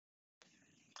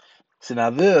See,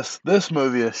 now this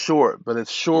movie is short, but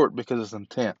it's short because it's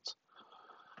intense.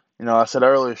 I said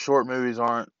earlier, short movies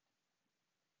aren't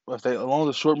if they as long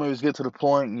as the short movies get to the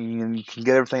point and you can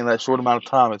get everything in that short amount of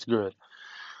time, it's good.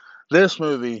 This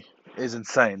movie is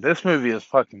insane. This movie is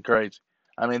fucking crazy.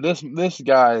 I mean, this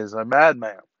guy is a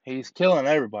madman. He's killing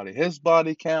everybody. His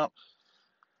body count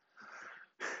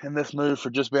in this movie for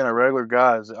just being a regular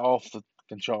guy is off the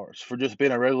fucking charts. For just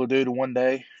being a regular dude in one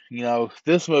day,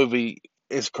 this movie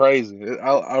is crazy.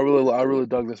 I really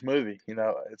dug this movie.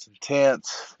 It's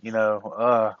intense.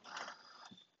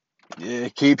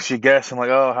 It keeps you guessing like,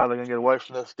 oh, how are they gonna get away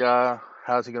from this guy?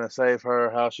 How's he gonna save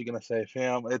her? How's she gonna save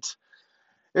him?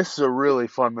 This is a really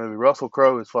fun movie. Russell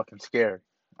Crowe is fucking scary.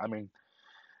 I mean,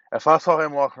 if I saw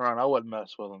him walking around, I wouldn't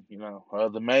mess with him.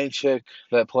 The main chick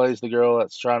that plays the girl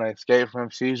that's trying to escape from him,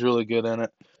 she's really good in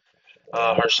it.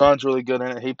 Her son's really good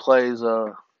in it. He's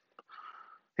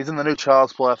in the new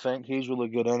Child's Play, I think. He's really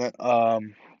good in it.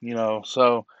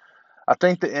 So I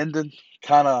think the ending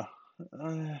kind of,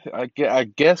 I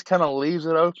guess, kind of leaves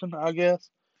it open. I guess,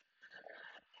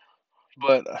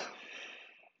 but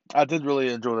I did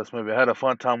really enjoy this movie. I had a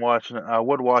fun time watching it. I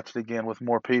would watch it again with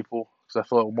more people because I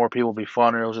feel like more people would be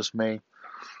funner. It was just me.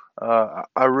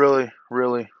 I really,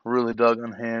 really, really dug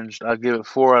Unhinged. I give it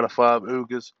 4 out of 5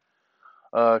 oogas.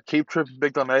 Keep tripping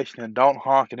Big Donation and don't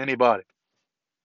honk at anybody.